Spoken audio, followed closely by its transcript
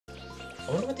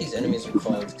I wonder what these enemies are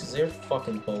called, because they're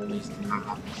fucking bullies, dude.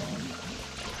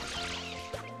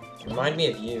 Remind me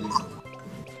of you.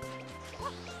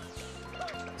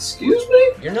 Excuse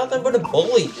me? You're nothing but a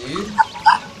bully, dude.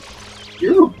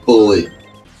 You're a bully.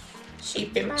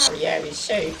 Super Mario is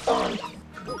so fun.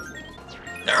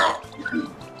 No.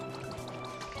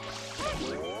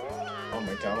 Oh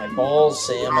my god, my balls,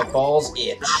 Sam, my balls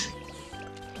itch.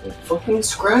 You're fucking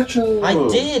scratching. I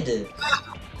did!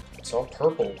 It's all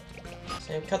purple.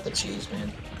 Sam, cut the cheese,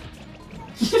 man.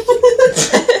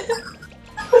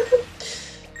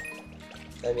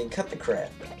 I mean, cut the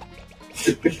crap.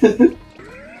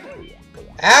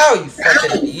 Ow, you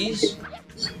fucking bees!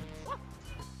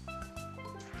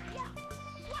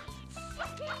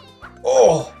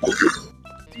 Oh!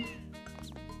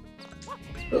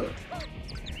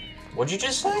 What'd you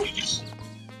just say?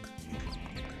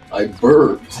 I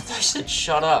burped. I thought you said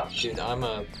shut up, dude. I'm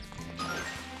a...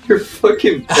 You're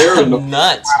fucking paranoid. I'm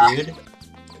nuts, dude.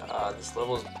 God, this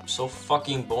level is so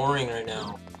fucking boring right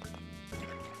now.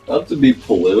 Not to be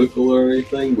political or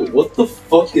anything, but what the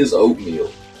fuck is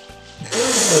oatmeal?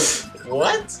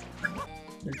 What?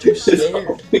 You're too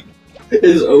scared.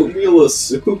 Is oatmeal a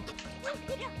soup?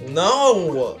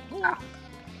 No!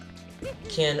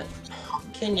 Can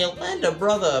you lend a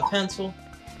brother a pencil?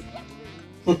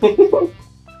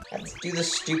 Let's do the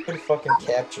stupid fucking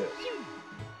capture.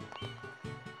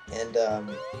 And,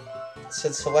 it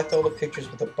said select all the pictures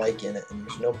with a bike in it, and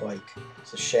there's no bike.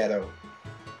 It's a shadow.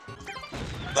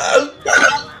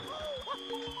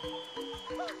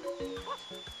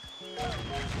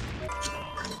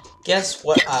 Guess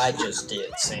what I just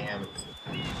did, Sam?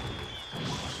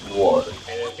 What?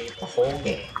 I beat the whole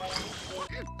game.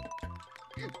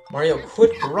 Mario,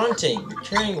 quit grunting! You're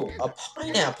carrying a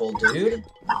pineapple, dude!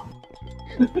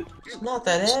 It's not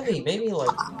that heavy, maybe like...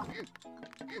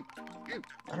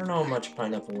 I don't know how much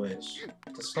pineapple weighs.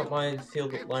 That's not my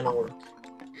field line of work.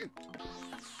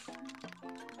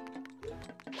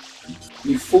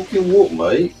 You fucking what,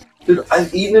 mate? Dude,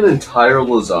 I've eaten an entire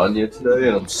lasagna today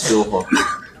and I'm still hungry.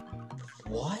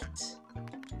 What?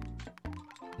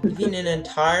 You've eaten an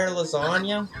entire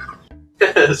lasagna?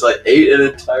 Yes, I ate an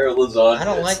entire lasagna. I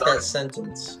don't like that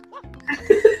sentence.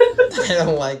 I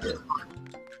don't like it.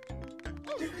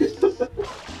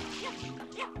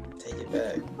 Take it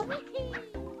back.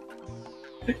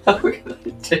 How can I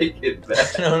take it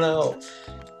back? I don't know.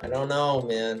 I don't know,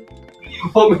 man. What do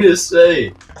you want me to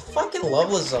say? I fucking love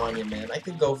lasagna, man. I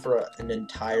could go for an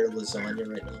entire lasagna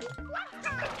right now.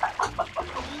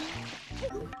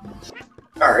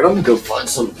 Alright, I'm gonna go find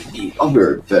something to eat. I'll be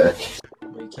right back.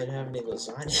 We can't have any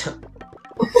lasagna.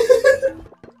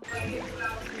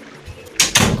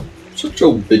 Shut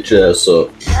your bitch ass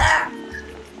up.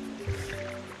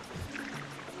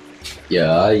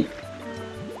 Yeah,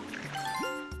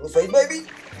 Buffet, baby!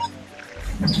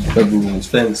 everyone's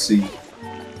fancy.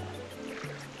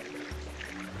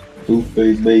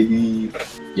 Buffet, baby.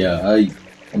 Yeah,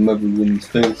 I'm everyone's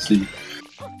fancy.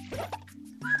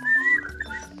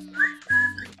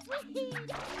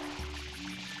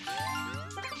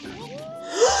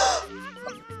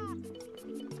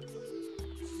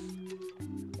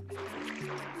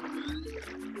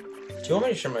 Do you want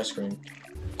me to share my screen?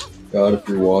 God, if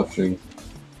you're watching,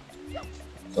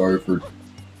 sorry for.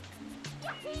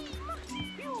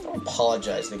 Don't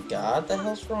apologize to God. The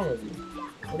hell's wrong with you?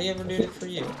 What do you ever do for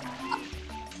you?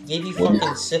 He gave you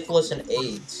fucking syphilis and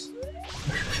AIDS.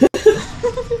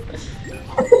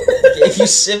 Gave you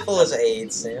syphilis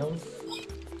AIDS, Sam.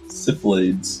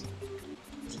 Syphilades.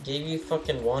 He gave you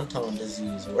fucking wonton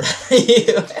disease or whatever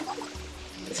you have.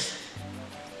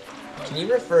 Can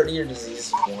you refer to your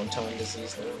disease as wonton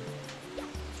disease now?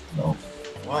 No.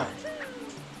 Why?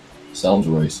 Sounds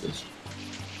racist.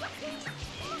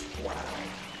 Wow.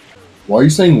 Why are you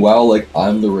saying wow like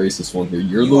I'm the racist one here?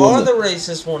 You're the You one are that... the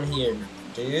racist one here,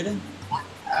 dude.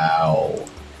 Ow.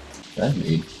 That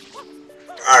mean.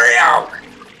 Hurry up!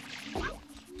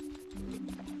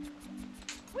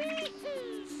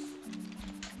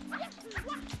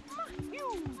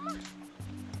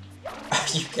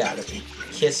 You gotta be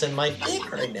kissing my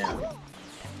dick right now.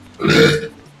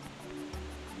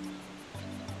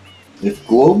 If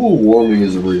global warming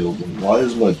is real, then why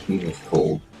is my penis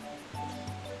cold?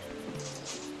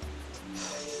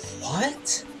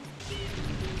 What?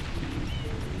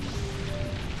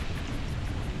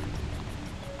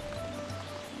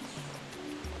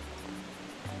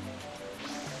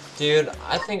 Dude,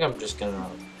 I think I'm just gonna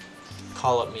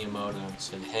call up Miyamoto and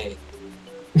say, hey,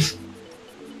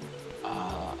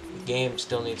 the game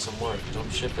still needs some work.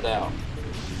 Don't ship it out.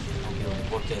 And I'll be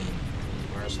like, what game?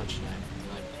 Where is such a name?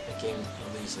 Like, the game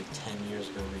released like 10 years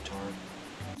ago, retard.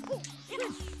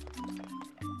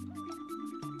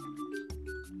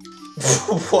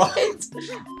 What?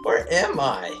 Where am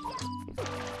I?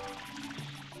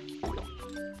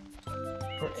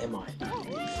 Where am I?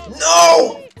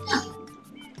 No!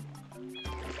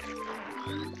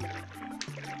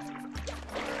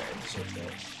 Alright, it's okay.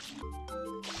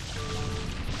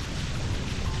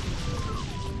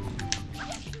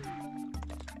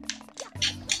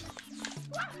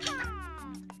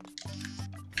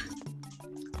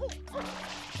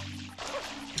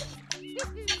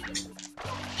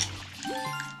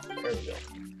 There we go.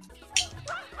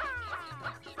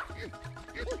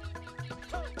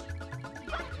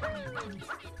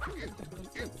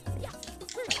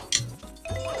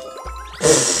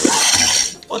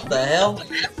 What the hell?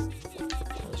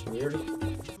 That was weird. I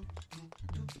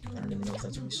don't even know if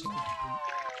that's what we saw.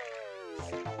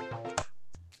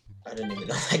 I didn't even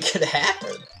know that could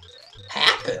happen.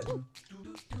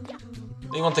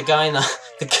 You want the guy in the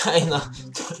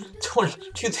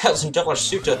 $22,000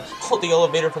 suit to hold the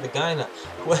elevator for the guy in the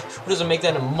what doesn't make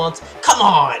that in a month? Come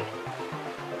on!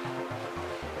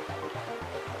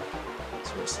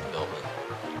 It's worse than Melvin.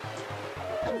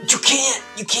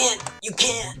 You can't!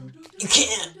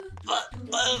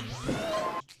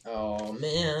 Oh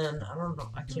man, I don't know.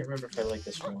 I can't remember if I like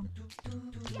this one.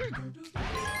 I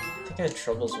think I had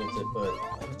troubles with it, but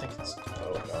I don't think it's.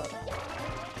 Oh god.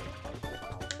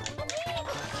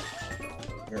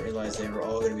 I didn't realize they were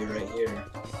all gonna be right here.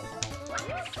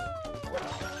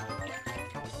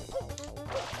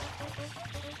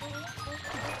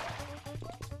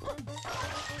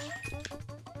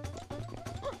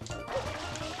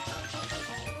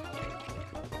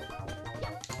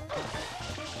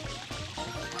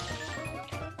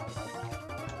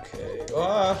 Okay.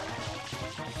 Ah!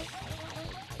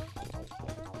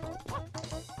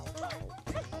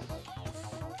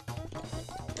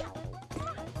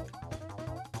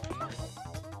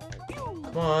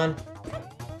 Come on.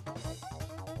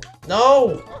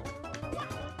 No!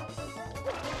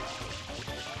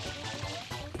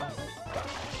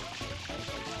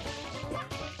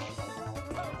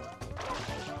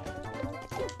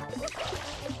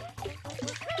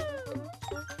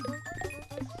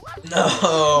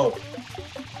 No!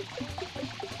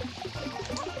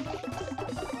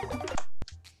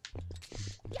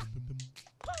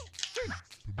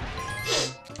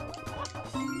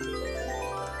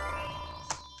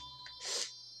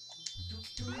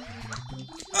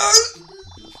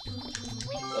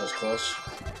 That was close.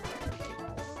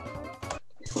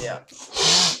 Yeah.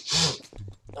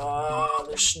 Ah,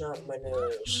 there's snot in my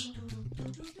nose.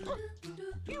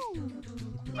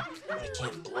 I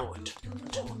can't blow it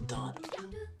until I'm done.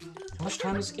 How much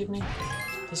time does it give me?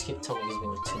 Please keep telling me it gives me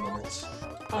like 2 minutes.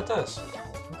 Oh, it does.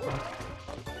 Okay.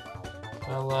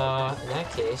 Well, in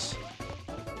that case,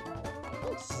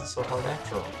 this isn't so hard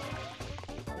after all.